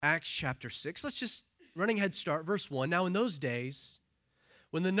Acts chapter 6. Let's just, running head start, verse 1. Now in those days,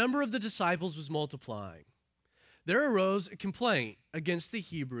 when the number of the disciples was multiplying, there arose a complaint against the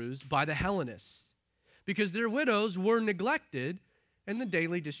Hebrews by the Hellenists, because their widows were neglected in the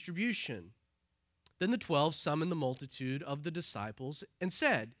daily distribution. Then the 12 summoned the multitude of the disciples and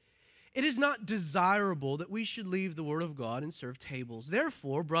said, "It is not desirable that we should leave the word of God and serve tables.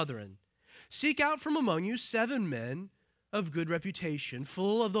 Therefore, brethren, seek out from among you 7 men of good reputation,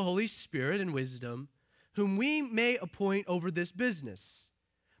 full of the Holy Spirit and wisdom, whom we may appoint over this business.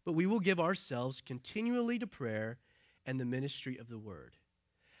 But we will give ourselves continually to prayer and the ministry of the word."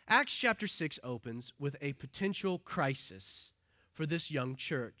 Acts chapter 6 opens with a potential crisis for this young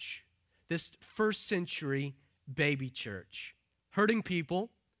church, this first century baby church. Hurting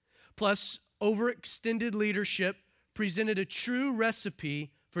people, plus overextended leadership, presented a true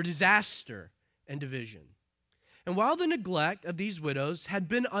recipe for disaster and division. And while the neglect of these widows had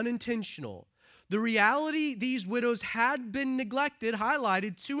been unintentional, the reality these widows had been neglected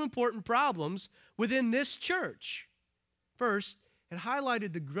highlighted 2 important problems within this church. First, it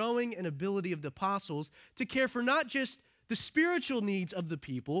highlighted the growing inability of the apostles to care for not just the spiritual needs of the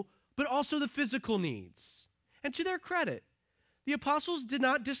people, but also the physical needs. And to their credit, the apostles did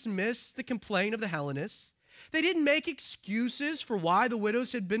not dismiss the complaint of the Hellenists. They didn't make excuses for why the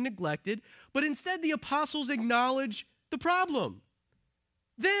widows had been neglected, but instead the apostles acknowledged the problem.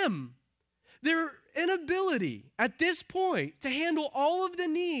 Them. Their inability at this point to handle all of the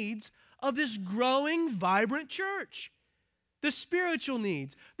needs of this growing, vibrant church. The spiritual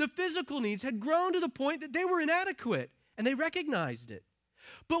needs, the physical needs had grown to the point that they were inadequate, and they recognized it.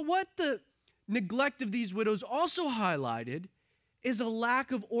 But what the neglect of these widows also highlighted is a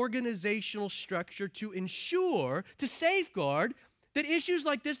lack of organizational structure to ensure, to safeguard, that issues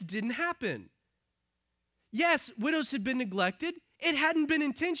like this didn't happen. Yes, widows had been neglected. It hadn't been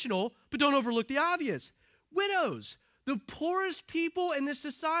intentional, but don't overlook the obvious. Widows, the poorest people in this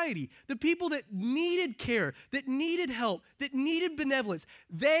society, the people that needed care, that needed help, that needed benevolence,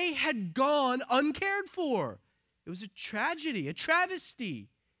 they had gone uncared for. It was a tragedy, a travesty.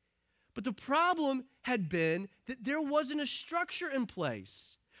 But the problem had been that there wasn't a structure in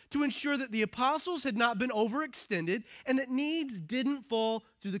place to ensure that the apostles had not been overextended and that needs didn't fall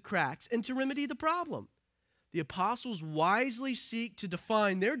through the cracks. And to remedy the problem, the apostles wisely seek to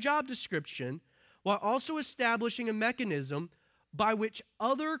define their job description while also establishing a mechanism by which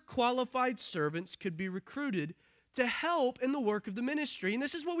other qualified servants could be recruited to help in the work of the ministry. And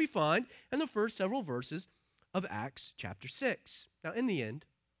this is what we find in the first several verses of Acts chapter 6. Now, in the end,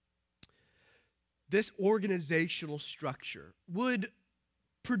 this organizational structure would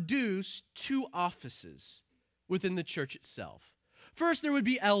produce 2 offices within the church itself. First, there would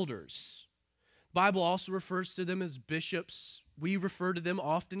be elders. The Bible also refers to them as bishops. We refer to them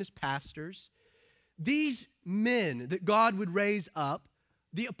often as pastors. These men that God would raise up,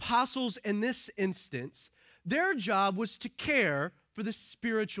 the apostles in this instance, their job was to care for the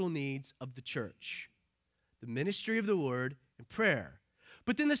spiritual needs of the church, the ministry of the word and prayer.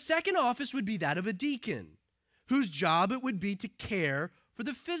 But then the second office would be that of a deacon, whose job it would be to care for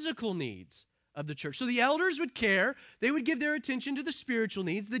the physical needs of the church. So the elders would care, they would give their attention to the spiritual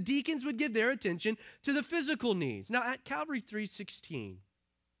needs, the deacons would give their attention to the physical needs. Now at Calvary 3:16,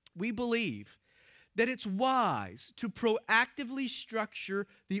 we believe that it's wise to proactively structure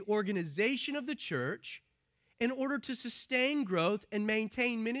the organization of the church in order to sustain growth and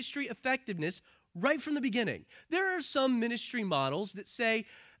maintain ministry effectiveness right from the beginning. There are some ministry models that say,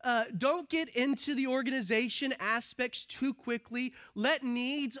 don't get into the organization aspects too quickly. Let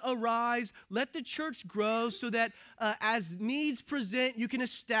needs arise. Let the church grow so that as needs present, you can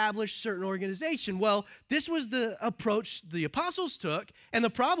establish certain organization. Well, this was the approach the apostles took, and the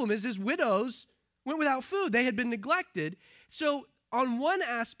problem is widows went without food. They had been neglected. So on one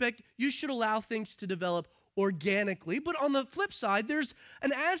aspect, you should allow things to develop organically, but on the flip side, there's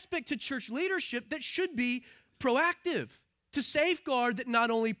an aspect to church leadership that should be proactive to safeguard that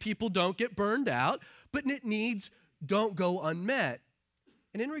not only people don't get burned out, but needs don't go unmet.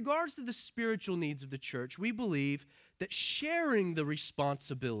 And in regards to the spiritual needs of the church, we believe that sharing the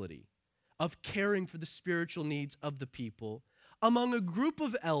responsibility of caring for the spiritual needs of the people among a group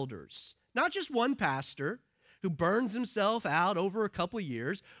of elders, not just one pastor who burns himself out over a couple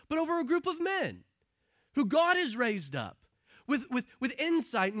years, but over a group of men who God has raised up with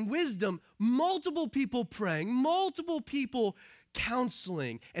insight and wisdom, multiple people praying, multiple people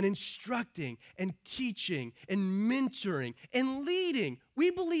counseling and instructing and teaching and mentoring and leading.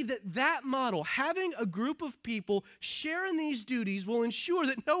 We believe that that model, having a group of people sharing these duties, will ensure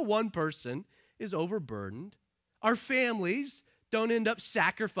that no one person is overburdened. Our families don't end up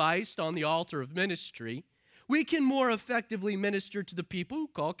sacrificed on the altar of ministry, we can more effectively minister to the people who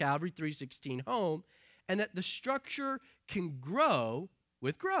call Calvary 316 home, and that the structure can grow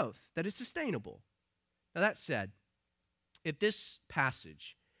with growth that is sustainable. Now that said, if this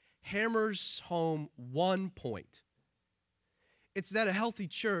passage hammers home one point, it's that a healthy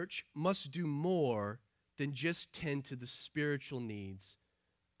church must do more than just tend to the spiritual needs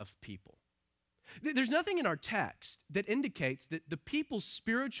of people. There's nothing in our text that indicates that the people's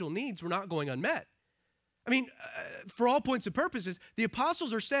spiritual needs were not going unmet. I mean, for all points and purposes, the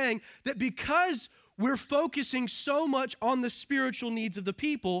apostles are saying that because we're focusing so much on the spiritual needs of the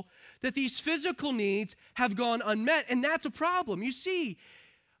people, that these physical needs have gone unmet, and that's a problem. You see,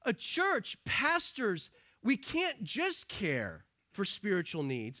 a church, pastors, we can't just care for spiritual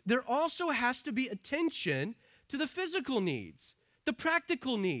needs. There also has to be attention to the physical needs, the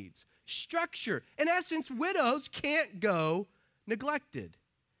practical needs, structure. In essence, widows can't go neglected.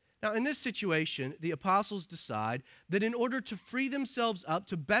 Now, in this situation, the apostles decide that in order to free themselves up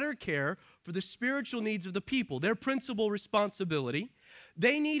to better care for the spiritual needs of the people, their principal responsibility,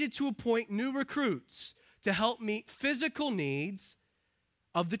 they needed to appoint new recruits to help meet physical needs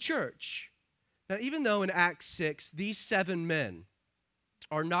of the church. Now, even though in Acts 6, these 7 men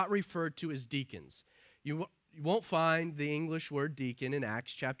are not referred to as deacons, you won't find the English word deacon in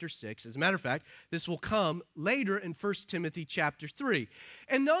Acts chapter 6. As a matter of fact, this will come later in 1 Timothy chapter 3.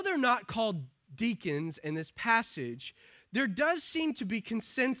 And though they're not called deacons in this passage, there does seem to be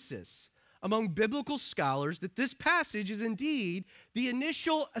consensus among biblical scholars that this passage is indeed the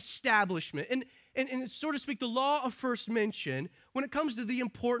initial establishment and so to speak, the law of first mention when it comes to the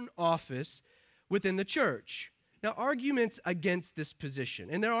important office within the church. Now, arguments against this position,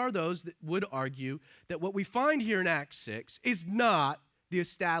 and there are those that would argue that what we find here in Acts 6 is not the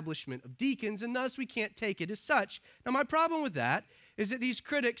establishment of deacons, and thus we can't take it as such. Now, my problem with that is that these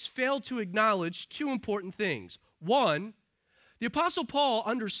critics fail to acknowledge 2 important things. One, the Apostle Paul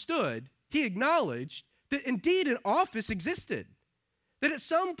understood, he acknowledged that indeed an office existed, that at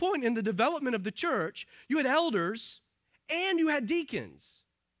some point in the development of the church, you had elders and you had deacons.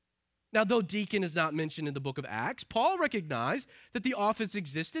 Now, though deacon is not mentioned in the book of Acts, Paul recognized that the office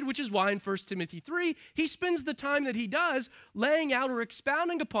existed, which is why in 1 Timothy 3, he spends the time that he does laying out or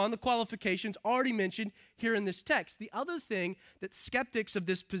expounding upon the qualifications already mentioned here in this text. The other thing that skeptics of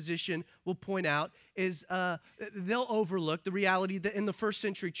this position will point out is they'll overlook the reality that in the first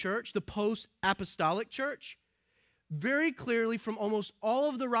century church, the post-apostolic church, very clearly from almost all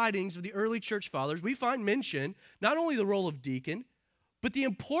of the writings of the early church fathers, we find mention not only the role of deacon, but the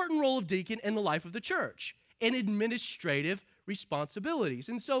important role of deacon in the life of the church and administrative responsibilities.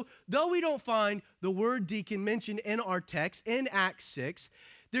 And so, though we don't find the word deacon mentioned in our text in Acts 6,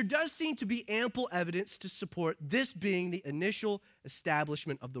 there does seem to be ample evidence to support this being the initial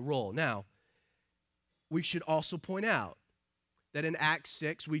establishment of the role. Now, we should also point out that in Acts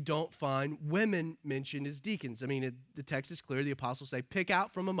 6, we don't find women mentioned as deacons. I mean, the text is clear. The apostles say, pick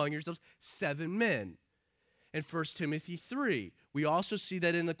out from among yourselves 7 men. In 1 Timothy 3, we also see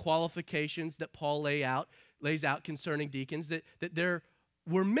that in the qualifications that Paul lays out concerning deacons, that there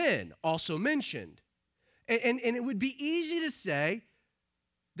were men also mentioned. And it would be easy to say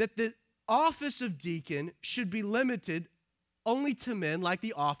that the office of deacon should be limited only to men like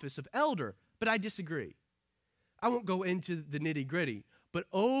the office of elder, but I disagree. I won't go into the nitty-gritty, but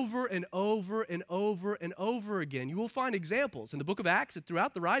over and over and over and over again, you will find examples in the book of Acts and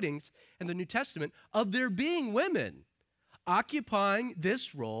throughout the writings in the New Testament of there being women occupying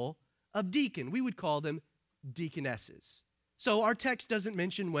this role of deacon. We would call them deaconesses. So our text doesn't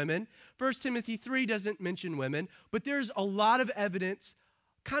mention women. 1 Timothy 3 doesn't mention women, but there's a lot of evidence,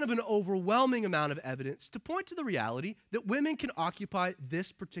 kind of an overwhelming amount of evidence, to point to the reality that women can occupy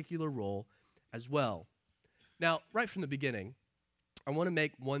this particular role as well. Now, right from the beginning, I want to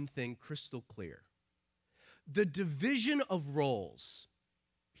make one thing crystal clear. The division of roles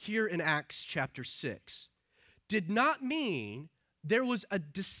here in Acts chapter 6 did not mean there was a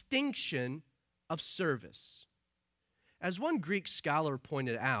distinction of service. As one Greek scholar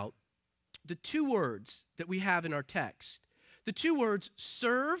pointed out, the 2 words that we have in our text, the 2 words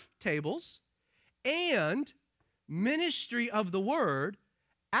serve tables and ministry of the word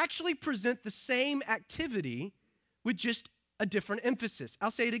actually present the same activity with just a different emphasis.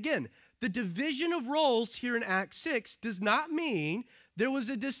 I'll say it again. The division of roles here in Acts 6 does not mean there was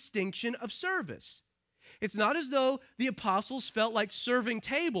a distinction of service. It's not as though the apostles felt like serving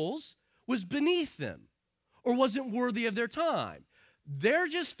tables was beneath them or wasn't worthy of their time. They're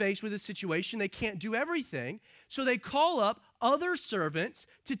just faced with a situation they can't do everything, so they call up other servants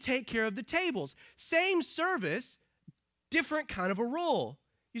to take care of the tables. Same service, different kind of a role.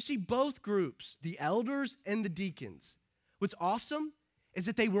 You see, both groups, the elders and the deacons, what's awesome is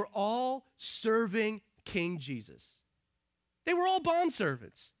that they were all serving King Jesus. They were all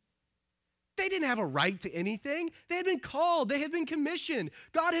bondservants. They didn't have a right to anything. They had been called. They had been commissioned.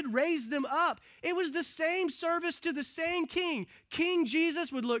 God had raised them up. It was the same service to the same king. King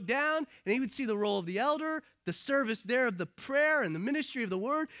Jesus would look down and he would see the role of the elder, the service there of the prayer and the ministry of the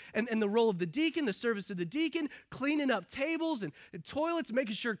word, and the role of the deacon, the service of the deacon, cleaning up tables and toilets and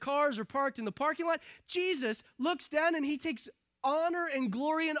making sure cars are parked in the parking lot. Jesus looks down and he takes honor and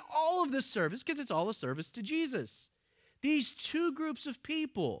glory in all of this service because it's all a service to Jesus. These two groups of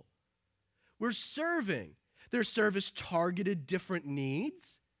people were serving. Their service targeted different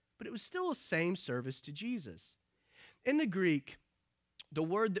needs, but it was still the same service to Jesus. In the Greek, the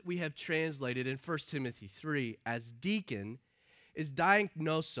word that we have translated in 1 Timothy 3 as deacon is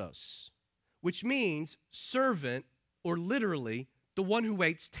diagnosos, which means servant, or literally the one who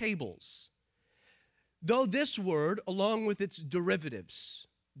waits tables. Though this word, along with its derivatives,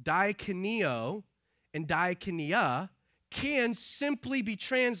 diakonio and diakonia, can simply be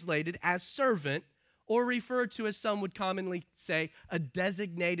translated as servant or referred to as some would commonly say, a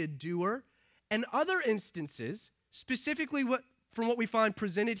designated doer. And other instances, specifically from what we find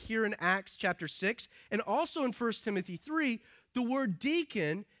presented here in Acts chapter 6 and also in 1 Timothy 3, the word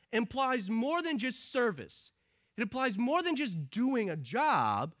deacon implies more than just service. It implies more than just doing a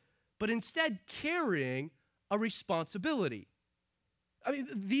job, but instead carrying a responsibility. I mean,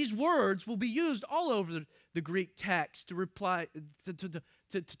 these words will be used all over the Greek text to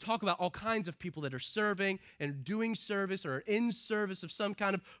talk about all kinds of people that are serving and doing service or in service of some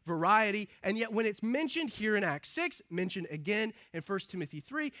kind of variety. And yet when it's mentioned here in Acts 6, mentioned again in 1 Timothy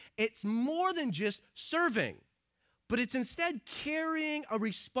 3, it's more than just serving, but it's instead carrying a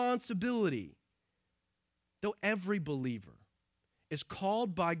responsibility. Though every believer is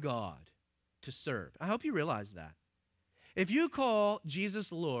called by God to serve. I hope you realize that. If you call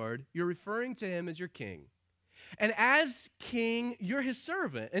Jesus Lord, you're referring to him as your king. And as king, you're his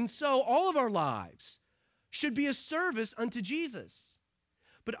servant. And so all of our lives should be a service unto Jesus.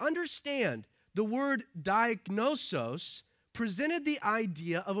 But understand, the word diagnosos presented the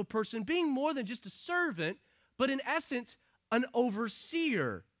idea of a person being more than just a servant, but in essence, an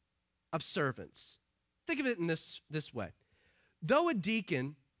overseer of servants. Think of it in this way. Though a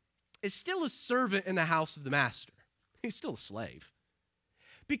deacon is still a servant in the house of the master, he's still a slave.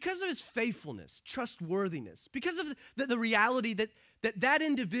 Because of his faithfulness, trustworthiness, because of the reality that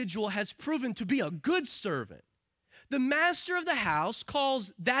individual has proven to be a good servant, the master of the house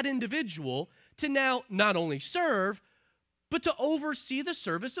calls that individual to now not only serve, but to oversee the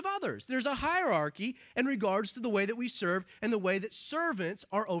service of others. There's a hierarchy in regards to the way that we serve and the way that servants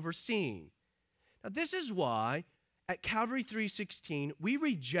are overseen. Now, this is why at Calvary 3:16, we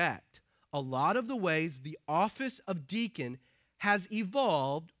reject a lot of the ways the office of deacon has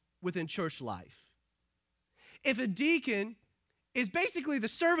evolved within church life. If a deacon is basically the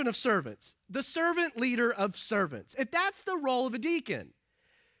servant of servants, the servant leader of servants, if that's the role of a deacon,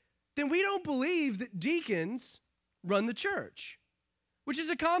 then we don't believe that deacons run the church, which is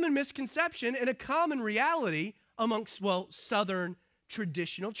a common misconception and a common reality amongst, Southern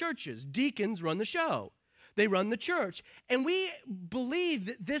traditional churches. Deacons run the show. They run the church. And we believe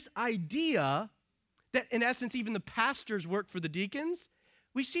that this idea that in essence even the pastors work for the deacons,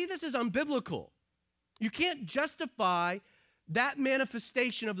 we see this as unbiblical. You can't justify that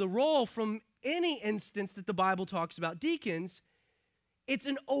manifestation of the role from any instance that the Bible talks about deacons. It's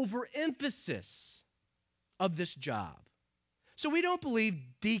an overemphasis of this job. So we don't believe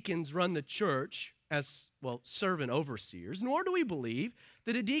deacons run the church as, servant overseers, nor do we believe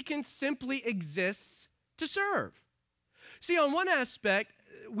that a deacon simply exists to serve. See, on one aspect,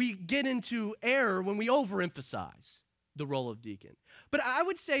 we get into error when we overemphasize the role of deacon. But I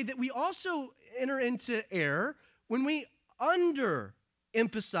would say that we also enter into error when we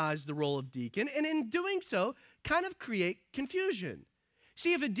underemphasize the role of deacon, and in doing so, kind of create confusion.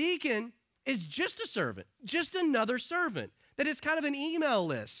 See, if a deacon is just a servant, just another servant, that is kind of an email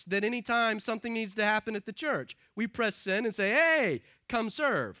list that anytime something needs to happen at the church, we press send and say, hey, come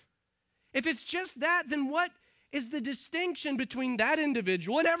serve. If it's just that, then what is the distinction between that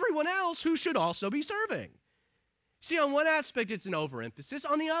individual and everyone else who should also be serving? See, on one aspect, it's an overemphasis.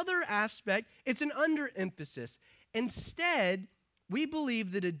 On the other aspect, it's an underemphasis. Instead, we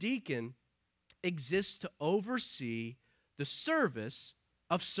believe that a deacon exists to oversee the service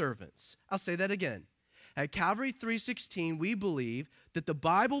of servants. I'll say that again. At Calvary 3:16, we believe that the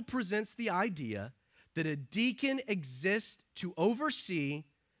Bible presents the idea that a deacon exists to oversee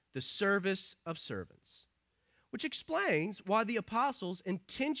the service of servants. which explains why the apostles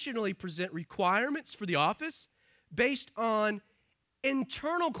intentionally present requirements for the office based on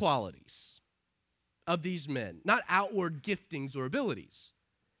internal qualities of these men, not outward giftings or abilities.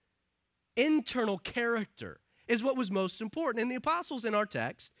 Internal character is what was most important. And the apostles in our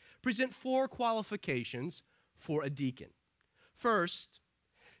text present 4 qualifications for a deacon. First,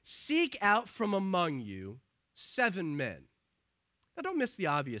 seek out from among you 7 men. Now, don't miss the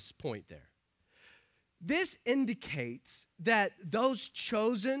obvious point there. This indicates that those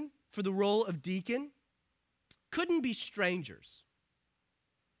chosen for the role of deacon couldn't be strangers.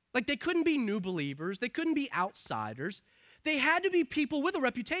 Like, they couldn't be new believers. They couldn't be outsiders. They had to be people with a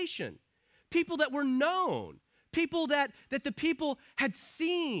reputation, people that were known, people that the people had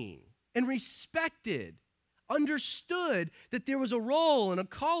seen and respected, understood that there was a role and a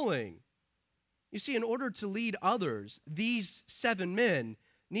calling. You see, in order to lead others, these 7 men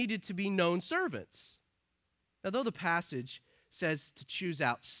needed to be known servants. Now, though the passage says to choose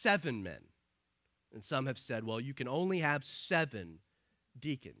out 7 men, and some have said, well, you can only have 7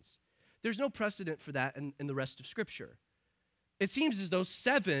 deacons. There's no precedent for that in the rest of Scripture. It seems as though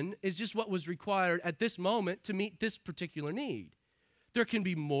 7 is just what was required at this moment to meet this particular need. There can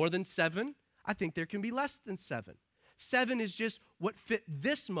be more than 7. I think there can be less than 7. 7 is just what fit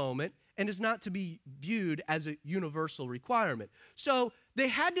this moment and is not to be viewed as a universal requirement. So they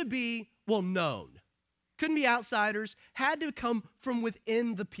had to be, known. Couldn't be outsiders, had to come from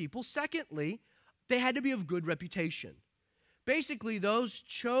within the people. Secondly, they had to be of good reputation. Basically, those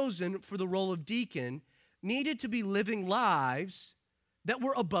chosen for the role of deacon needed to be living lives that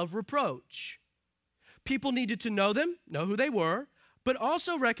were above reproach. People needed to know them, know who they were, but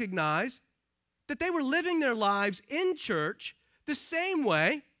also recognize that they were living their lives in church the same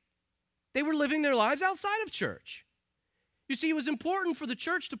way they were living their lives outside of church. You see, it was important for the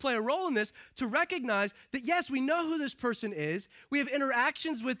church to play a role in this, to recognize that, yes, we know who this person is. We have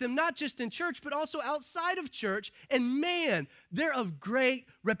interactions with them, not just in church, but also outside of church. And man, they're of great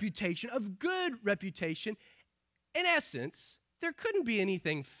reputation, of good reputation. In essence, there couldn't be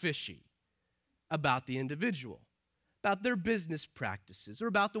anything fishy about the individual, about their business practices, or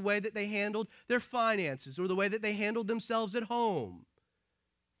about the way that they handled their finances, or the way that they handled themselves at home.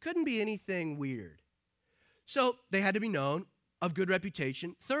 Couldn't be anything weird. So they had to be known, of good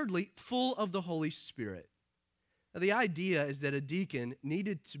reputation. Thirdly, full of the Holy Spirit. Now, the idea is that a deacon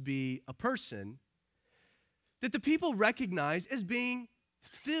needed to be a person that the people recognized as being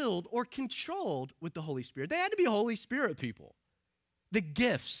filled or controlled with the Holy Spirit. They had to be Holy Spirit people. The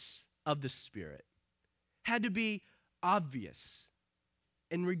gifts of the Spirit had to be obvious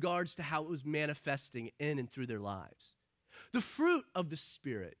in regards to how it was manifesting in and through their lives. The fruit of the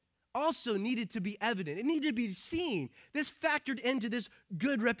Spirit also needed to be evident. It needed to be seen. This factored into this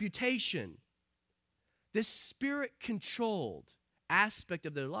good reputation. This Spirit-controlled aspect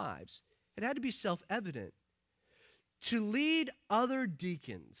of their lives, it had to be self-evident. To lead other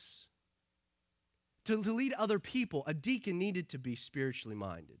deacons, to lead other people, a deacon needed to be spiritually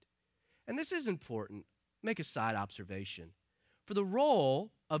minded. And this is important. Make a side observation. For the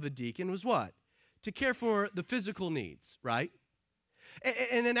role of a deacon was what? To care for the physical needs, right?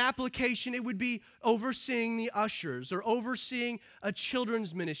 In an application, it would be overseeing the ushers, or overseeing a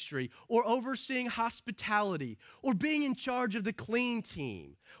children's ministry, or overseeing hospitality, or being in charge of the clean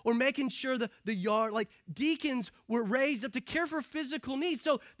team, or making sure the yard, like deacons were raised up to care for physical needs.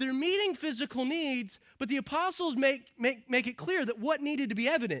 So they're meeting physical needs, but the apostles make it clear that what needed to be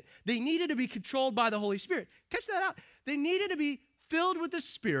evident, they needed to be controlled by the Holy Spirit. Catch that out. They needed to be filled with the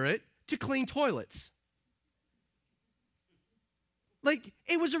Spirit to clean toilets. Like,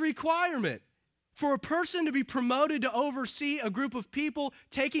 it was a requirement for a person to be promoted to oversee a group of people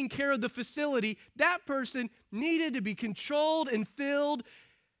taking care of the facility. That person needed to be controlled and filled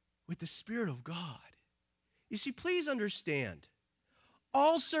with the Spirit of God. You see, please understand,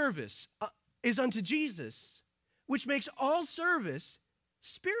 all service is unto Jesus, which makes all service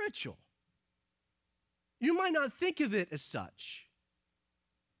spiritual. You might not think of it as such,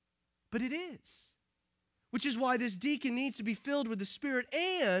 but it is. Which is why this deacon needs to be filled with the Spirit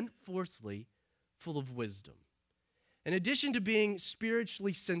and, fourthly, full of wisdom. In addition to being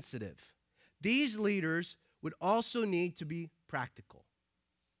spiritually sensitive, these leaders would also need to be practical.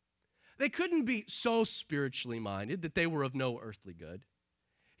 They couldn't be so spiritually minded that they were of no earthly good.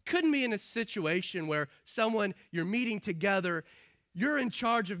 Couldn't be in a situation where you're meeting together, you're in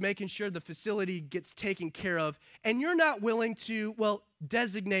charge of making sure the facility gets taken care of, and you're not willing to,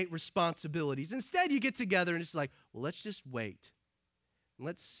 designate responsibilities. Instead, you get together and it's like, let's just wait. And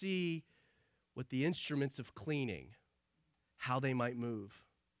let's see what the instruments of cleaning, how they might move.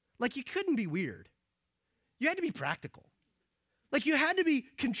 Like, you couldn't be weird. You had to be practical. Like you had to be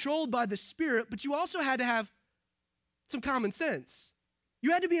controlled by the Spirit, but you also had to have some common sense.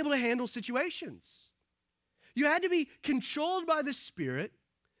 You had to be able to handle situations. You had to be controlled by the Spirit,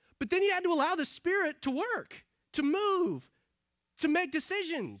 but then you had to allow the Spirit to work, to move, to make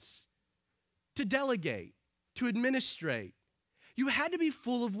decisions, to delegate, to administrate. You had to be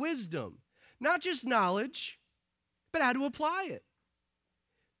full of wisdom, not just knowledge, but how to apply it.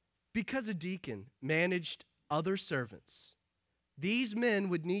 Because a deacon managed other servants, these men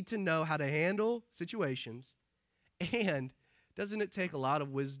would need to know how to handle situations, and doesn't it take a lot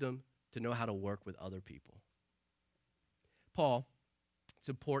of wisdom to know how to work with other people? Paul, it's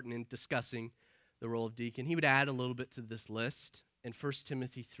important in discussing the role of deacon. He would add a little bit to this list in 1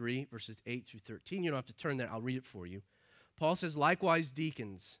 Timothy 3, verses 8 through 13. You don't have to turn there. I'll read it for you. Paul says, likewise,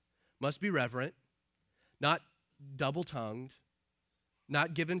 deacons must be reverent, not double-tongued,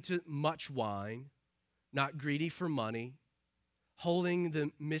 not given to much wine, not greedy for money, holding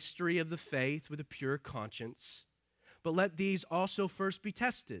the mystery of the faith with a pure conscience. But let these also first be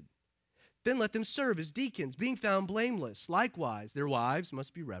tested. Then let them serve as deacons, being found blameless. Likewise, their wives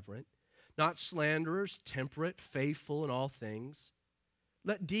must be reverent, not slanderers, temperate, faithful in all things.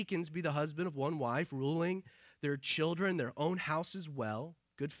 Let deacons be the husband of one wife, ruling their children, their own houses well,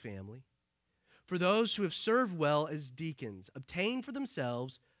 good family. For those who have served well as deacons obtain for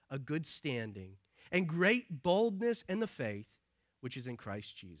themselves a good standing and great boldness in the faith which is in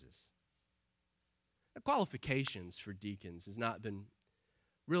Christ Jesus. The qualifications for deacons has not been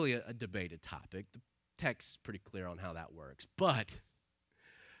really a debated topic. The text is pretty clear on how that works. But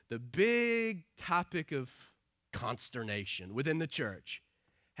the big topic of consternation within the church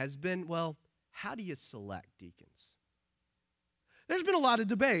has been, well, how do you select deacons? There's been a lot of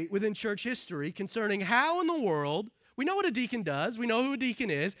debate within church history concerning how in the world, we know what a deacon does, we know who a deacon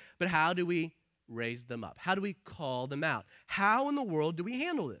is, but how do we raise them up? How do we call them out? How in the world do we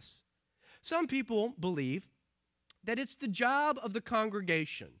handle this? Some people believe that it's the job of the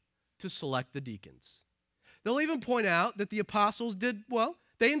congregation to select the deacons. They'll even point out that the apostles did, well,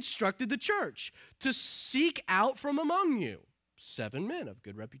 they instructed the church to seek out from among you 7 men of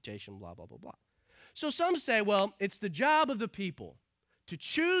good reputation, blah, blah, blah, blah. So some say, well, it's the job of the people to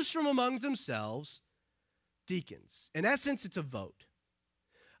choose from among themselves deacons. In essence, it's a vote.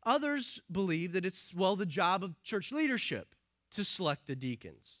 Others believe that it's, well, the job of church leadership to select the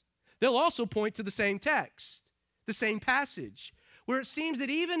deacons. They'll also point to the same text, the same passage, where it seems that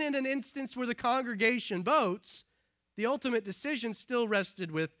even in an instance where the congregation votes, the ultimate decision still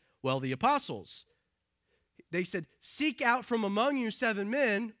rested with, well, the apostles. They said, seek out from among you 7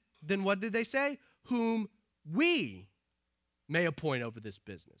 men. Then what did they say? Whom we may appoint over this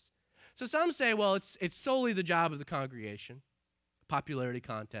business. So some say, well, it's solely the job of the congregation, a popularity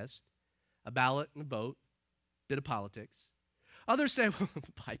contest, a ballot and a vote, bit of politics. Others say, well,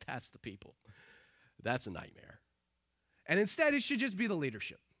 bypass the people. That's a nightmare. And instead, it should just be the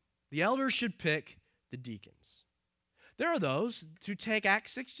leadership. The elders should pick the deacons. There are those who take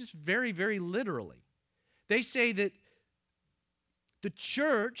Acts 6 just very, very literally. They say that the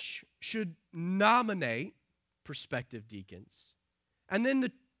church should nominate prospective deacons, and then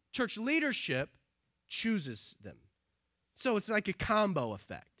the church leadership chooses them. So it's like a combo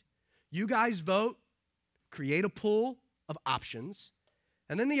effect. You guys vote, create a pool of options,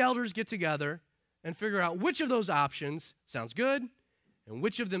 and then the elders get together and figure out which of those options sounds good and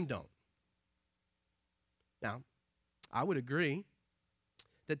which of them don't. Now, I would agree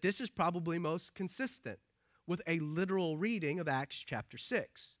that this is probably most consistent with a literal reading of Acts chapter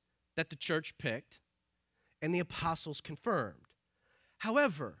 6 that the church picked and the apostles confirmed.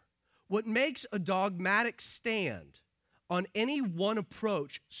 However, what makes a dogmatic stand on any one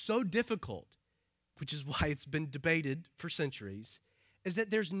approach so difficult, which is why it's been debated for centuries, is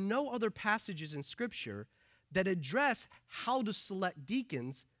that there's no other passages in Scripture that address how to select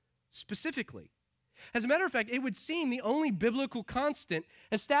deacons specifically. As a matter of fact, it would seem the only biblical constant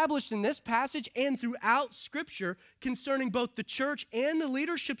established in this passage and throughout Scripture concerning both the church and the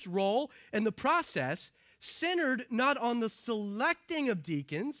leadership's role in the process centered not on the selecting of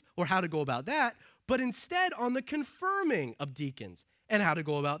deacons or how to go about that, but instead on the confirming of deacons and how to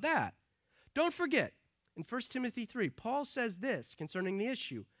go about that. Don't forget, in 1 Timothy 3, Paul says this concerning the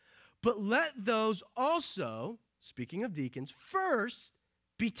issue, but let those also, speaking of deacons, first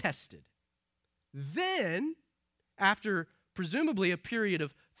be tested. Then, after presumably a period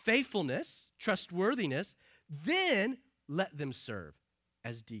of faithfulness, trustworthiness, then let them serve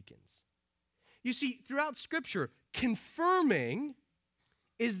as deacons. You see, throughout Scripture, confirming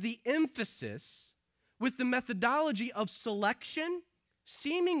is the emphasis with the methodology of selection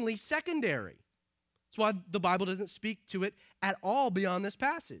seemingly secondary. That's why the Bible doesn't speak to it at all beyond this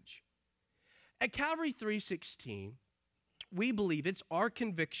passage. At Calvary 3:16, we believe it's our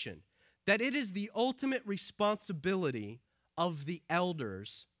conviction that it is the ultimate responsibility of the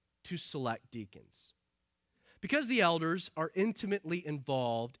elders to select deacons. Because the elders are intimately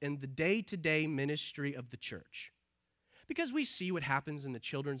involved in the day-to-day ministry of the church. Because we see what happens in the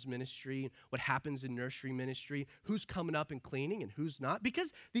children's ministry, what happens in nursery ministry, who's coming up and cleaning and who's not.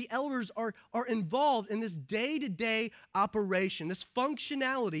 Because the elders are involved in this day-to-day operation, this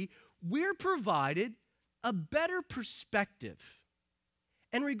functionality, we're provided a better perspective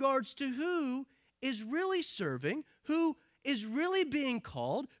in regards to who is really serving, who is really being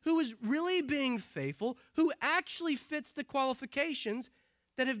called, who is really being faithful, who actually fits the qualifications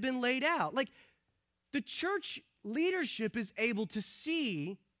that have been laid out. Like, the church leadership is able to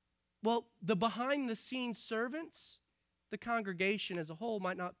see, well, the behind-the-scenes servants the congregation as a whole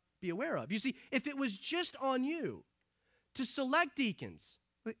might not be aware of. You see, if it was just on you to select deacons,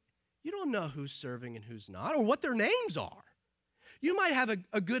 you don't know who's serving and who's not, or what their names are. You might have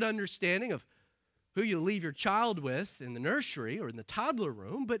a good understanding of who you leave your child with in the nursery or in the toddler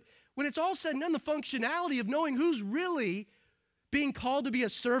room, but when it's all said and done, the functionality of knowing who's really being called to be a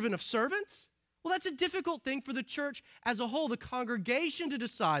servant of servants, well, that's a difficult thing for the church as a whole, the congregation to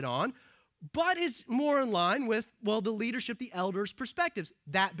decide on, but is more in line with, well, the leadership, the elders' perspectives.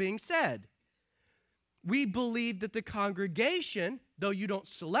 That being said, we believe that the congregation, though you don't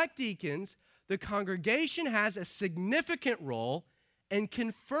select deacons, the congregation has a significant role in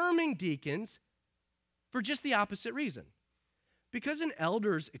confirming deacons for just the opposite reason. Because an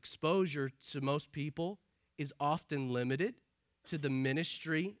elder's exposure to most people is often limited to the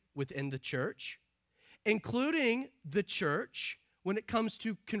ministry within the church, including the church, when it comes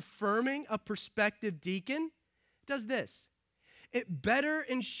to confirming a prospective deacon, does this. It better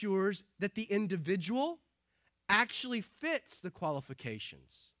ensures that the individual actually fits the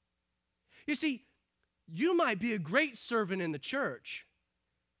qualifications. You see, you might be a great servant in the church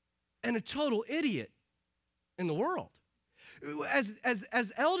and a total idiot in the world.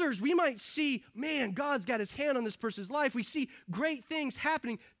 As elders, we might see, man, God's got his hand on this person's life. We see great things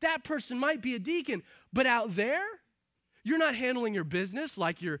happening. That person might be a deacon. But out there, you're not handling your business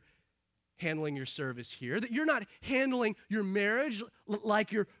like you're handling your service here, that you're not handling your marriage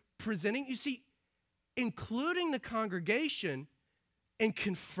like you're presenting. You see, including the congregation and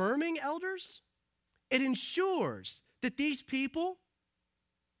confirming elders, it ensures that these people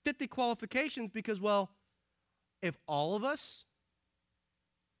fit the qualifications because, well, if all of us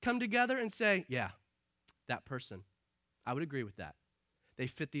come together and say, yeah, that person, I would agree with that. They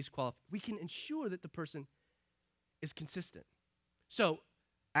fit these qualifications. We can ensure that the person is consistent. So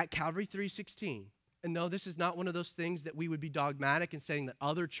at Calvary 3:16, and no, this is not one of those things that we would be dogmatic in saying that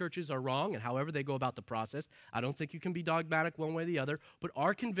other churches are wrong and however they go about the process. I don't think you can be dogmatic one way or the other, but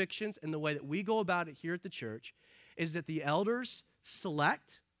our convictions and the way that we go about it here at the church is that the elders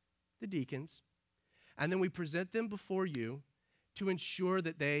select the deacons, and then we present them before you to ensure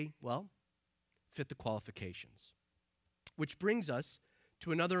that they, well, fit the qualifications. Which brings us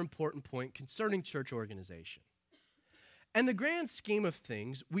to another important point concerning church organization. In the grand scheme of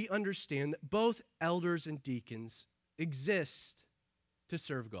things, we understand that both elders and deacons exist to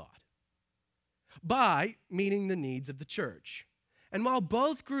serve God by meeting the needs of the church. And while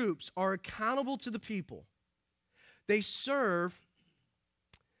both groups are accountable to the people they serve,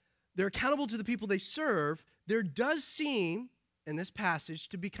 they're accountable to the people they serve, there does seem in this passage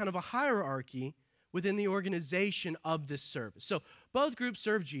to be kind of a hierarchy within the organization of this service. So both groups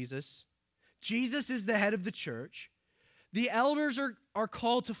serve Jesus. Jesus is the head of the church. The elders are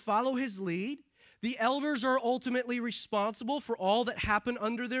called to follow his lead. The elders are ultimately responsible for all that happened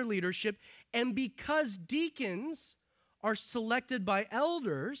under their leadership. And because deacons are selected by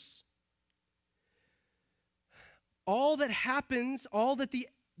elders, all that happens, all that the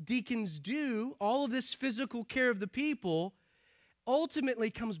deacons do, all of this physical care of the people, ultimately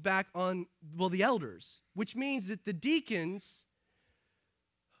comes back on, well, the elders, which means that the deacons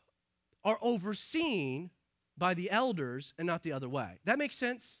are overseen by the elders and not the other way. That makes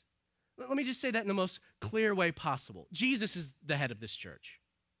sense? Let me just say that in the most clear way possible. Jesus is the head of this church.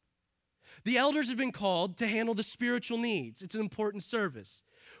 The elders have been called to handle the spiritual needs. It's an important service.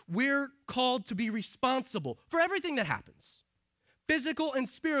 We're called to be responsible for everything that happens, physical and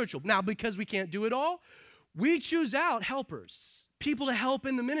spiritual. Now, because we can't do it all, we choose out helpers, people to help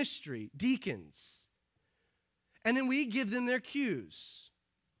in the ministry, deacons. And then we give them their cues.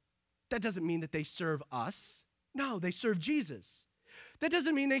 That doesn't mean that they serve us. No, they serve Jesus. That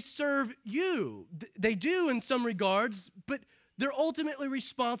doesn't mean they serve you. They do in some regards, but they're ultimately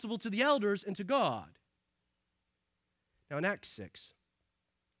responsible to the elders and to God. Now, in Acts 6,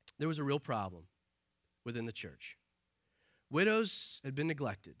 there was a real problem within the church. Widows had been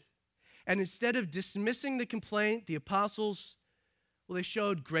neglected. And instead of dismissing the complaint, the apostles, well, they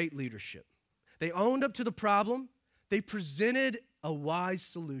showed great leadership. They owned up to the problem. They presented a wise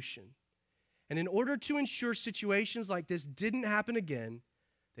solution. And in order to ensure situations like this didn't happen again,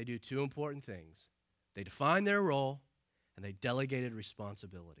 they do two important things. They defined their role, and they delegated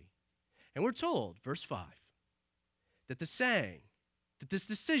responsibility. And we're told, verse 5, that this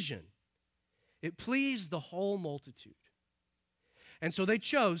decision, it pleased the whole multitude. And so they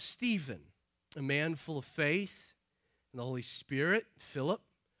chose Stephen, a man full of faith in the Holy Spirit, Philip,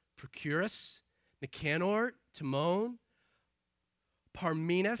 Prochorus, Nicanor, Timon,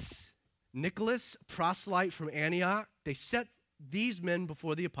 Parmenas, Nicholas, proselyte from Antioch. They set these men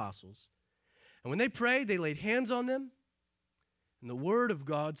before the apostles. And when they prayed, they laid hands on them, and the word of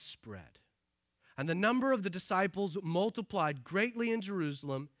God spread. And the number of the disciples multiplied greatly in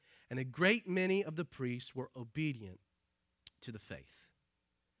Jerusalem, and a great many of the priests were obedient to the faith.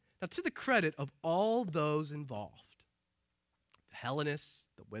 Now, to the credit of all those involved, the Hellenists,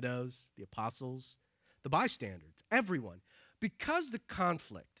 the widows, the apostles, the bystanders, everyone, because the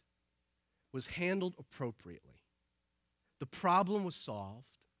conflict was handled appropriately, the problem was solved,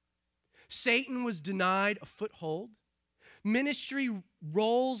 Satan was denied a foothold, ministry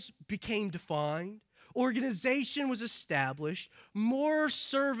roles became defined, organization was established, more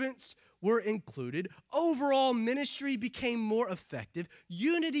servants were included, overall ministry became more effective,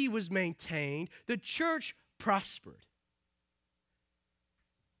 unity was maintained, the church prospered.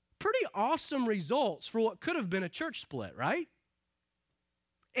 Pretty awesome results for what could have been a church split, right?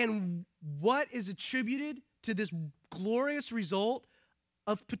 And what is attributed to this glorious result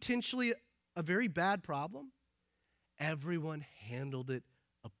of potentially a very bad problem? Everyone handled it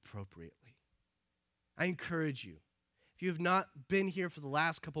appropriately. I encourage you, if you have not been here for the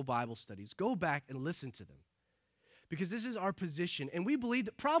last couple Bible studies, go back and listen to them. Because this is our position, and we believe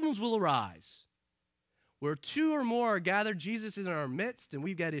that problems will arise. Where two or more are gathered, Jesus is in our midst, and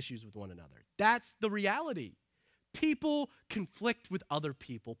we've got issues with one another. That's the reality. People conflict with other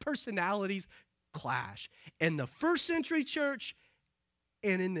people. Personalities clash. In the first century church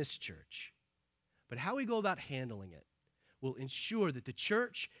and in this church. But how we go about handling it will ensure that the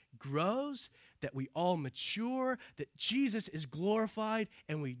church grows, that we all mature, that Jesus is glorified,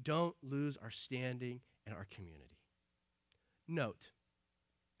 and we don't lose our standing in our community. Note,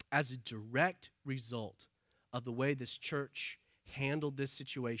 as a direct result of the way this church handled this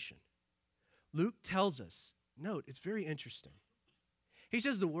situation, Luke tells us, note, it's very interesting. He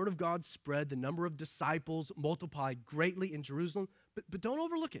says the word of God spread, the number of disciples multiplied greatly in Jerusalem, but don't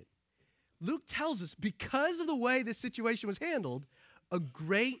overlook it. Luke tells us because of the way this situation was handled, a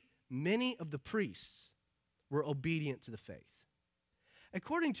great many of the priests were obedient to the faith.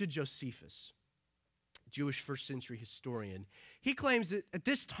 According to Josephus, Jewish first century historian, he claims that at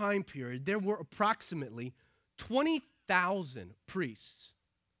this time period, there were approximately 20,000 priests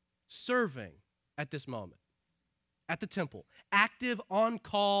serving at this moment at the temple, active,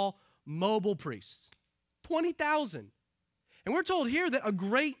 on-call, mobile priests. 20,000. And we're told here that a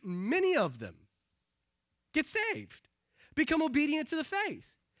great many of them get saved, become obedient to the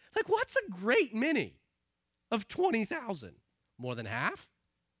faith. Like, what's a great many of 20,000? More than half?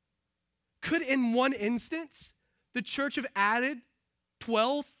 Could, in one instance, the church have added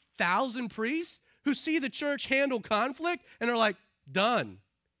 12,000 priests who see the church handle conflict and are like, done?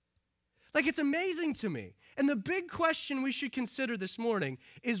 Like, it's amazing to me. And the big question we should consider this morning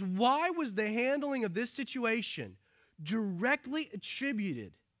is, why was the handling of this situation directly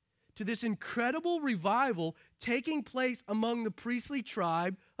attributed to this incredible revival taking place among the priestly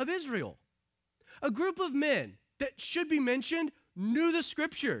tribe of Israel? A group of men that should be mentioned knew the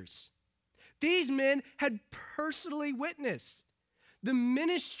scriptures. These men had personally witnessed the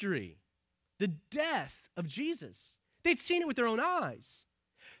ministry, the death of Jesus. They'd seen it with their own eyes.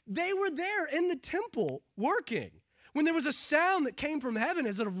 They were there in the temple working when there was a sound that came from heaven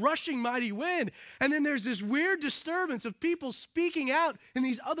as a rushing mighty wind, and then there's this weird disturbance of people speaking out in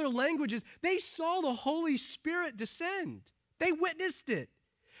these other languages. They saw the Holy Spirit descend. They witnessed it.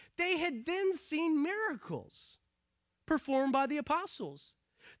 They had then seen miracles performed by the apostles.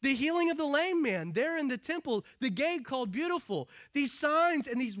 The healing of the lame man there in the temple, the gate called Beautiful. These signs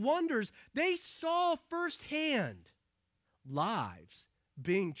and these wonders, they saw firsthand lives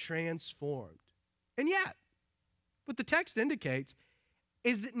being transformed. And yet, what the text indicates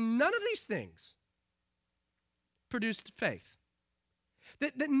is that none of these things produced faith.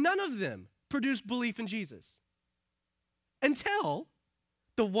 That none of them produced belief in Jesus. Until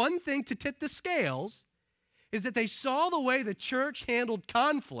the one thing to tip the scales is that they saw the way the church handled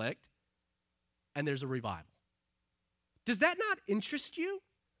conflict, and there's a revival. Does that not interest you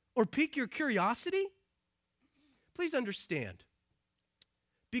or pique your curiosity? Please understand,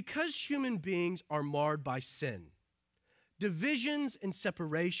 because human beings are marred by sin, divisions and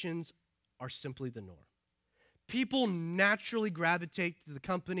separations are simply the norm. People naturally gravitate to the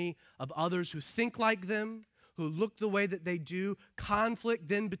company of others who think like them, who look the way that they do. Conflict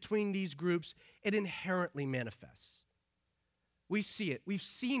then between these groups, it inherently manifests. We see it. We've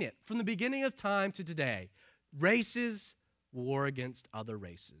seen it from the beginning of time to today. Races war against other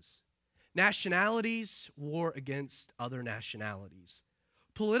races. Nationalities war against other nationalities.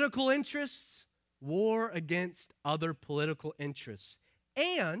 Political interests war against other political interests.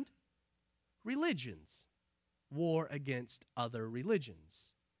 And religions war against other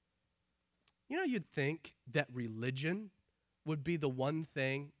religions. You know, you'd think that religion would be the one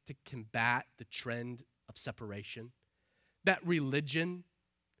thing to combat the trend of separation, that religion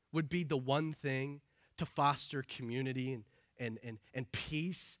would be the one thing to foster community and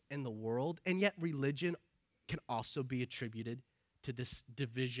peace in the world, and yet religion can also be attributed to this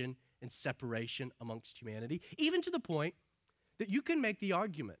division and separation amongst humanity, even to the point that you can make the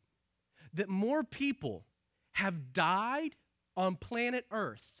argument that more people have died on planet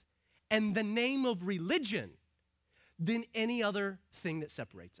Earth in the name of religion than any other thing that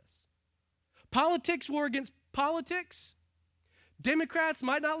separates us. Politics war against politics. Democrats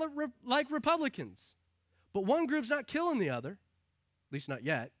might not like Republicans, but one group's not killing the other, at least not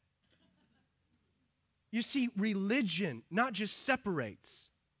yet. You see, religion not just separates,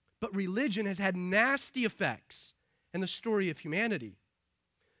 but religion has had nasty effects in the story of humanity.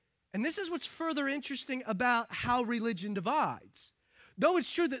 And this is what's further interesting about how religion divides. Though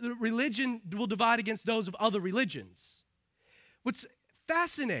it's true that religion will divide against those of other religions, what's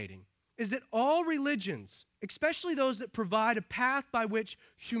fascinating is that all religions, especially those that provide a path by which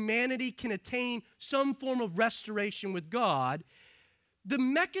humanity can attain some form of restoration with God, the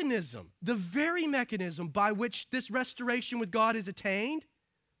mechanism, the very mechanism by which this restoration with God is attained,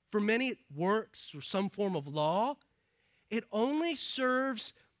 for many it works or some form of law, it only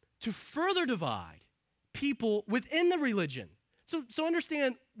serves to further divide people within the religion. So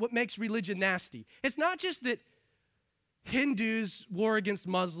understand what makes religion nasty. It's not just that Hindus war against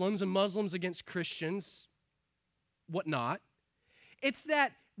Muslims and Muslims against Christians, whatnot. It's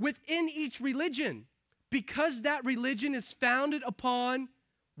that within each religion, because that religion is founded upon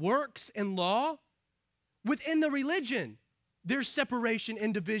works and law, within the religion, there's separation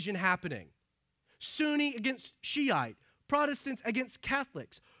and division happening. Sunni against Shiite, Protestants against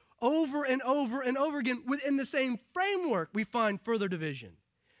Catholics. Over and over and over again, within the same framework, we find further division.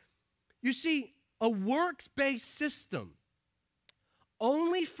 You see, a works-based system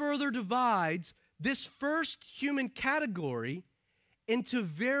only further divides this first human category into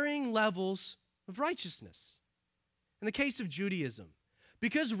varying levels of righteousness. In the case of Judaism,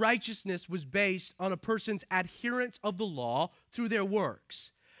 because righteousness was based on a person's adherence of the law through their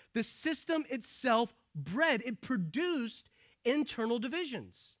works, the system itself it produced internal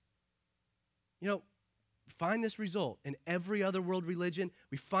divisions. You know, we find this result in every other world religion.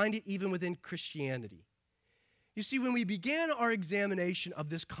 We find it even within Christianity. You see, when we began our examination of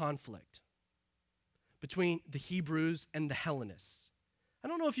this conflict between the Hebrews and the Hellenists, I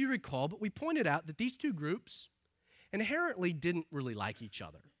don't know if you recall, but we pointed out that these two groups inherently didn't really like each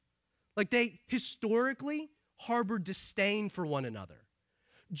other. Like they historically harbored disdain for one another.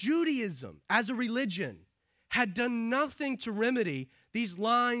 Judaism, as a religion, had done nothing to remedy these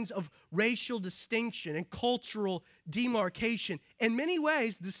lines of racial distinction and cultural demarcation. In many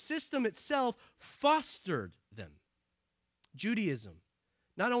ways, the system itself fostered them. Judaism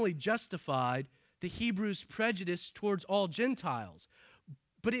not only justified the Hebrews' prejudice towards all Gentiles,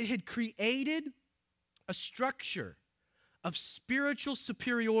 but it had created a structure of spiritual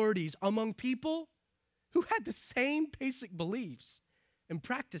superiorities among people who had the same basic beliefs and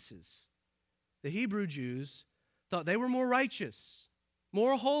practices. The Hebrew Jews thought they were more righteous,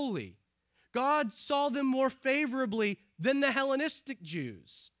 more holy. God saw them more favorably than the Hellenistic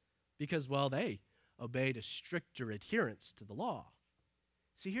Jews because, well, they obeyed a stricter adherence to the law.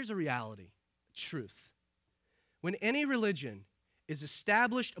 See, here's a reality, a truth. When any religion is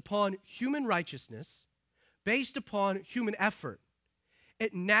established upon human righteousness, based upon human effort,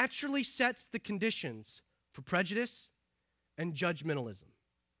 it naturally sets the conditions for prejudice and judgmentalism.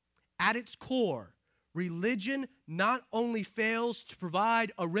 At its core, religion not only fails to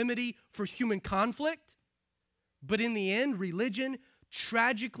provide a remedy for human conflict, but in the end, religion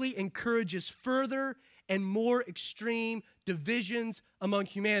tragically encourages further and more extreme divisions among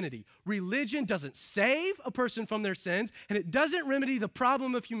humanity. Religion doesn't save a person from their sins, and it doesn't remedy the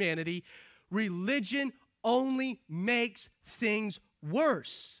problem of humanity. Religion only makes things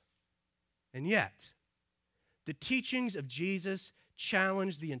worse. And yet, the teachings of Jesus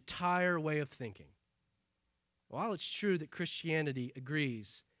challenge the entire way of thinking. While it's true that Christianity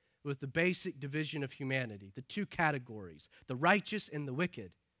agrees with the basic division of humanity, the two categories, the righteous and the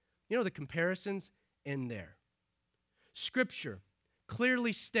wicked, you know, the comparisons in there. Scripture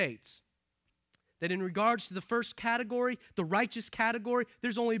clearly states that in regards to the first category, the righteous category,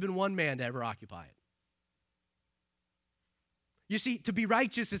 there's only been one man to ever occupy it. You see, to be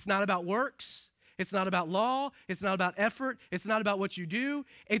righteous, it's not about works. It's not about law. It's not about effort. It's not about what you do.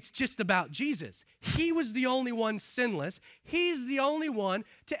 It's just about Jesus. He was the only one sinless. He's the only one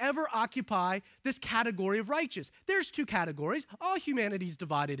to ever occupy this category of righteous. There's two categories. All humanity's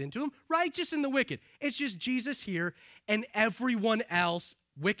divided into them, righteous and the wicked. It's just Jesus here and everyone else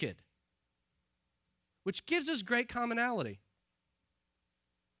wicked, which gives us great commonality.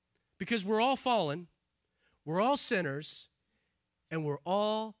 Because we're all fallen, we're all sinners, and we're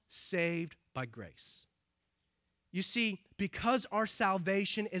all saved by grace. You see, because our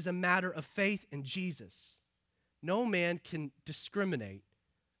salvation is a matter of faith in Jesus, no man can discriminate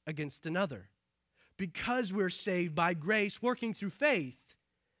against another. Because we're saved by grace, working through faith,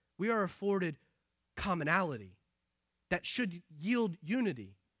 we are afforded commonality that should yield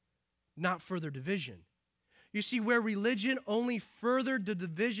unity, not further division. You see, where religion only furthered the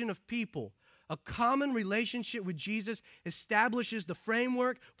division of people, a common relationship with Jesus establishes the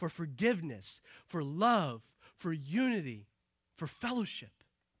framework for forgiveness, for love, for unity, for fellowship.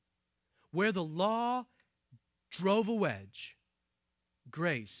 Where the law drove a wedge,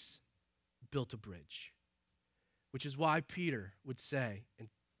 grace built a bridge. Which is why Peter would say in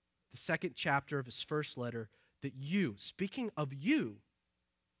the second chapter of his first letter that you, speaking of you,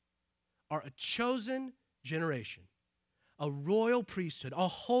 are a chosen generation, a royal priesthood, a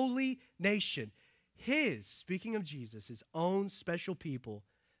holy nation, his, speaking of Jesus, his own special people,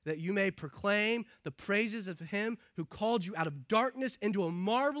 that you may proclaim the praises of him who called you out of darkness into a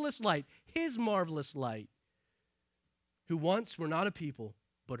marvelous light, his marvelous light, who once were not a people,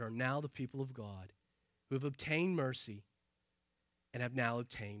 but are now the people of God, who have obtained mercy and have now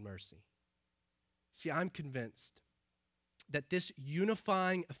obtained mercy. See, I'm convinced that this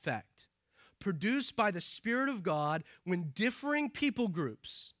unifying effect produced by the Spirit of God when differing people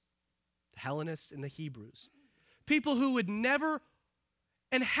groups, the Hellenists and the Hebrews, people who would never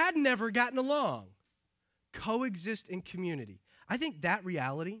and had never gotten along, coexist in community. I think that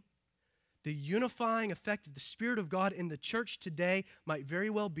reality, the unifying effect of the Spirit of God in the church today, might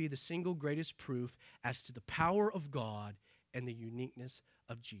very well be the single greatest proof as to the power of God and the uniqueness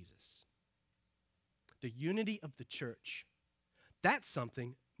of Jesus. The unity of the church, that's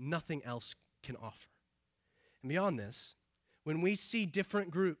something nothing else can offer. And beyond this, when we see different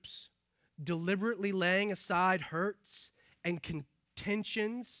groups deliberately laying aside hurts and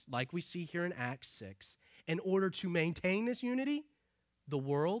contentions, like we see here in Acts 6, in order to maintain this unity, the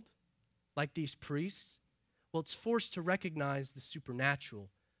world, like these priests, well, it's forced to recognize the supernatural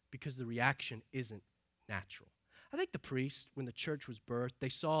because the reaction isn't natural. I think the priests, when the church was birthed, they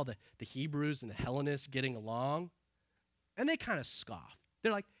saw the Hebrews and the Hellenists getting along, and they kind of scoffed.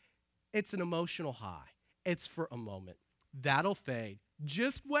 They're like, it's an emotional high. It's for a moment. That'll fade.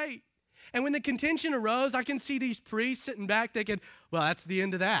 Just wait. And when the contention arose, I can see these priests sitting back thinking, well, that's the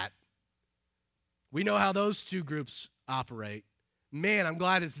end of that. We know how those two groups operate. Man, I'm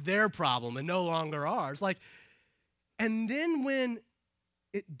glad it's their problem and no longer ours. And then when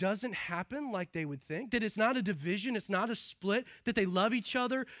it doesn't happen like they would think, that it's not a division, it's not a split, that they love each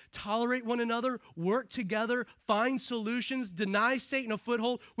other, tolerate one another, work together, find solutions, deny Satan a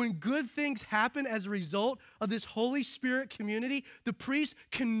foothold. When good things happen as a result of this Holy Spirit community, the priest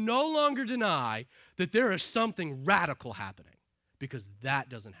can no longer deny that there is something radical happening, because that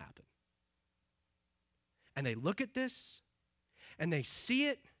doesn't happen. And they look at this, and they see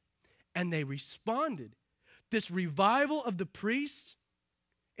it, and they responded. This revival of the priests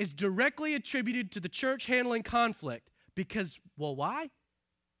is directly attributed to the church handling conflict because, well, why?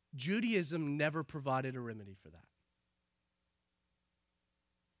 Judaism never provided a remedy for that.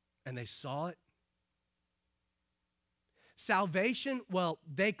 And they saw it. Salvation, well,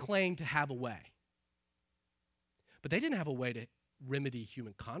 they claimed to have a way. But they didn't have a way to remedy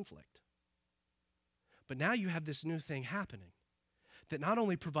human conflict. But now you have this new thing happening that not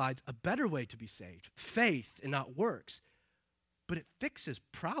only provides a better way to be saved, faith and not works, but it fixes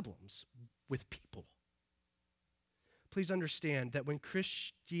problems with people. Please understand that when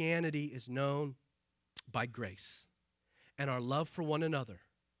Christianity is known by grace and our love for one another,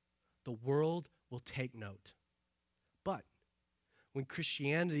 the world will take note. But when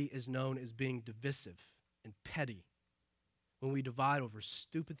Christianity is known as being divisive and petty, when we divide over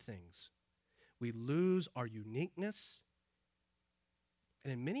stupid things, we lose our uniqueness,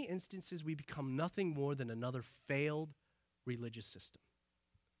 and in many instances, we become nothing more than another failed religious system.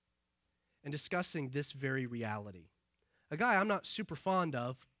 And discussing this very reality, a guy I'm not super fond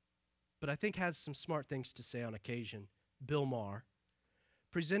of, but I think has some smart things to say on occasion, Bill Maher,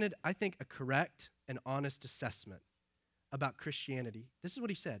 presented, I think, a correct and honest assessment about Christianity. This is what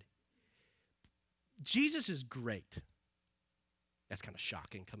he said. Jesus is great. That's kind of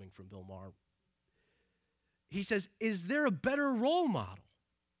shocking coming from Bill Maher. He says, is there a better role model?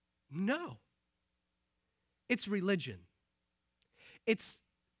 No. It's religion. It's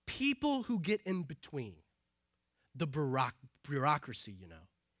people who get in between. The bureaucracy,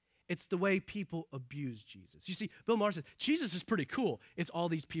 It's the way people abuse Jesus. You see, Bill Maher says, Jesus is pretty cool. It's all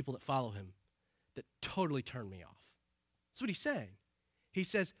these people that follow him that totally turn me off. That's what he's saying. He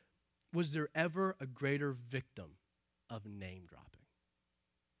says, was there ever a greater victim of name dropping?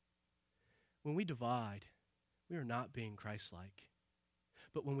 When we divide, we are not being Christ-like.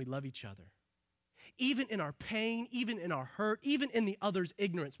 But when we love each other, even in our pain, even in our hurt, even in the other's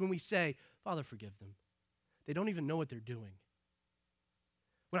ignorance, when we say, Father, forgive them. They don't even know what they're doing.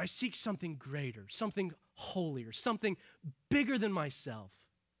 When I seek something greater, something holier, something bigger than myself,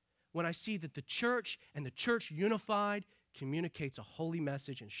 when I see that the church and the church unified communicates a holy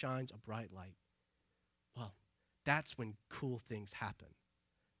message and shines a bright light, well, that's when cool things happen.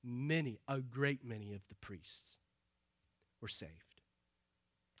 A great many of the priests were saved.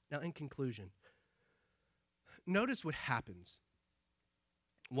 Now, in conclusion, notice what happens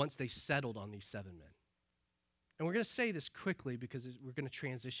once they settled on these 7 men. And we're going to say this quickly because we're going to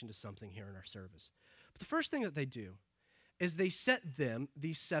transition to something here in our service. But the first thing that they do is they set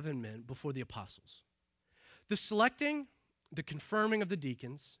these 7 men, before the apostles. The selecting, the confirming of the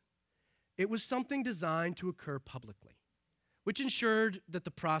deacons, it was something designed to occur publicly, which ensured that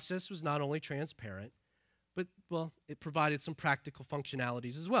the process was not only transparent, but, it provided some practical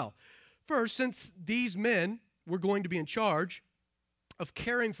functionalities as well. First, since these men were going to be in charge of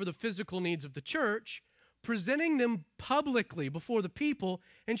caring for the physical needs of the church, presenting them publicly before the people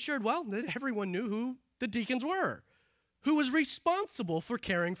ensured, that everyone knew who the deacons were, who was responsible for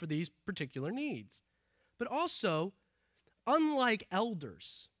caring for these particular needs. But also, unlike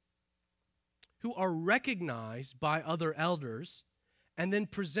elders who are recognized by other elders and then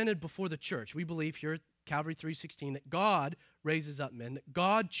presented before the church, we believe here at Calvary 316 that God raises up men, that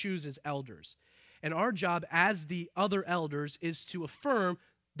God chooses elders. And our job as the other elders is to affirm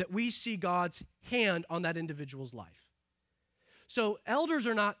that we see God's hand on that individual's life. So elders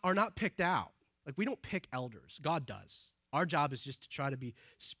are not picked out. Like, we don't pick elders. God does. Our job is just to try to be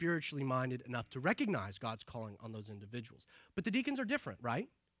spiritually minded enough to recognize God's calling on those individuals. But the deacons are different, right?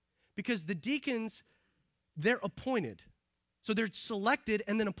 Because the deacons, they're appointed. So they're selected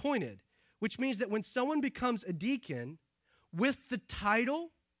and then appointed, which means that when someone becomes a deacon, with the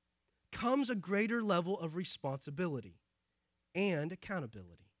title comes a greater level of responsibility and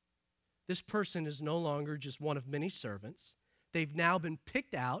accountability. This person is no longer just one of many servants. They've now been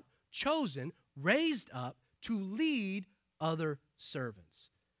picked out, chosen, raised up to lead other servants.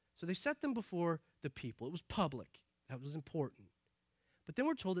 So they set them before the people. It was public. That was important. But then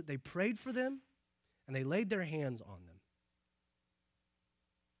we're told that they prayed for them and they laid their hands on them.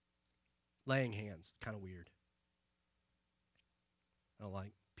 Laying hands, kind of weird. I don't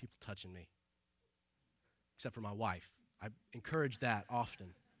like people touching me, except for my wife. I encourage that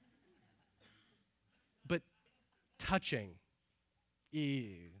often. But touching,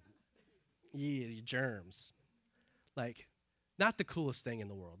 germs. Like, not the coolest thing in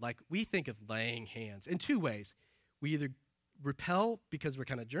the world. Like, we think of laying hands in 2 ways. We either repel because we're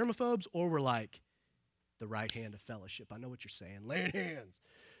kind of germaphobes, or we're like, the right hand of fellowship. I know what you're saying, laying hands.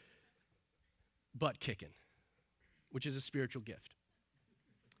 Butt kicking, which is a spiritual gift.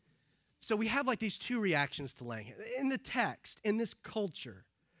 So we have like these 2 reactions to laying hands. In the text, in this culture,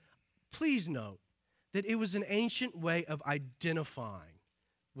 please note that it was an ancient way of identifying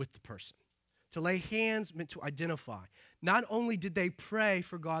with the person. To lay hands meant to identify. Not only did they pray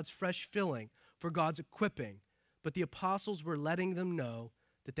for God's fresh filling, for God's equipping, but the apostles were letting them know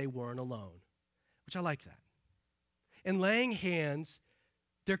that they weren't alone, which I like that. In laying hands,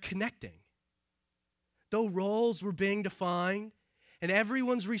 they're connecting. Though roles were being defined and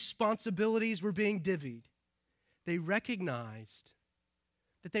everyone's responsibilities were being divvied, they recognized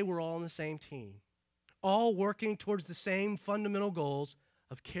that they were all on the same team, all working towards the same fundamental goals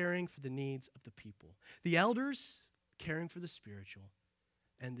of caring for the needs of the people. The elders caring for the spiritual,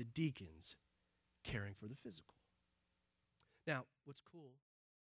 and the deacons caring for the physical. Now, what's cool